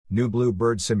New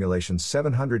BlueBird Simulations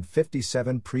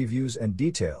 757 previews and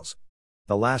details.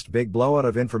 The last big blowout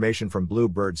of information from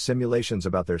BlueBird Simulations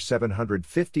about their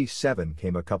 757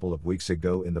 came a couple of weeks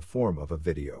ago in the form of a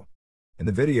video. In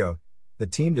the video, the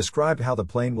team described how the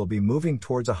plane will be moving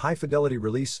towards a high-fidelity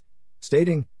release,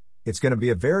 stating, "It's going to be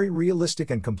a very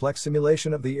realistic and complex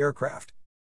simulation of the aircraft."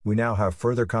 We now have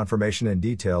further confirmation and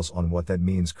details on what that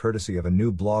means courtesy of a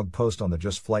new blog post on the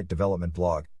Just Flight Development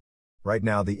blog. Right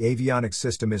now the avionics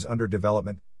system is under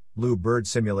development, BlueBird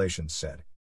Simulations said.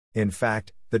 In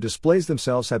fact, the displays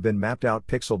themselves have been mapped out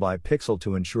pixel by pixel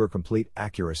to ensure complete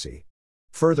accuracy.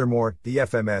 Furthermore, the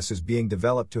FMS is being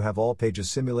developed to have all pages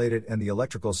simulated, and the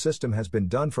electrical system has been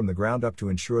done from the ground up to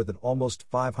ensure that almost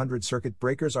 500 circuit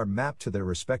breakers are mapped to their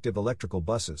respective electrical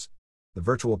buses. The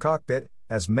virtual cockpit,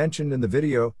 as mentioned in the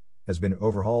video, has been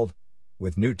overhauled,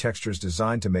 with new textures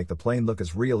designed to make the plane look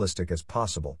as realistic as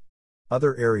possible.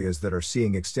 Other areas that are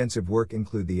seeing extensive work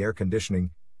include the air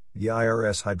conditioning, the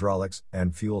IRS hydraulics,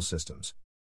 and fuel systems.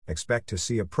 Expect to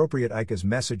see appropriate EICAS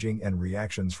messaging and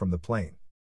reactions from the plane.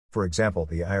 For example,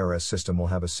 the IRS system will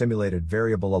have a simulated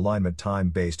variable alignment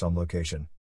time based on location.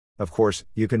 Of course,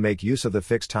 you can make use of the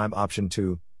fixed time option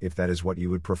too, if that is what you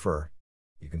would prefer.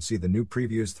 You can see the new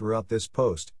previews throughout this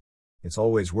post. It's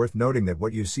always worth noting that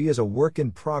what you see is a work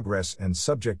in progress and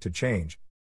subject to change.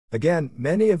 Again,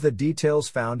 many of the details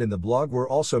found in the blog were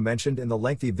also mentioned in the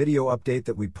lengthy video update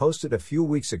that we posted a few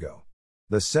weeks ago.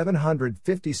 The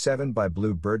 757 by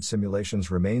BlueBird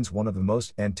Simulations remains one of the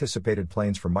most anticipated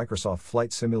planes for Microsoft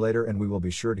Flight Simulator, and we will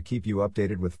be sure to keep you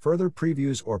updated with further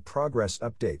previews or progress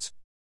updates.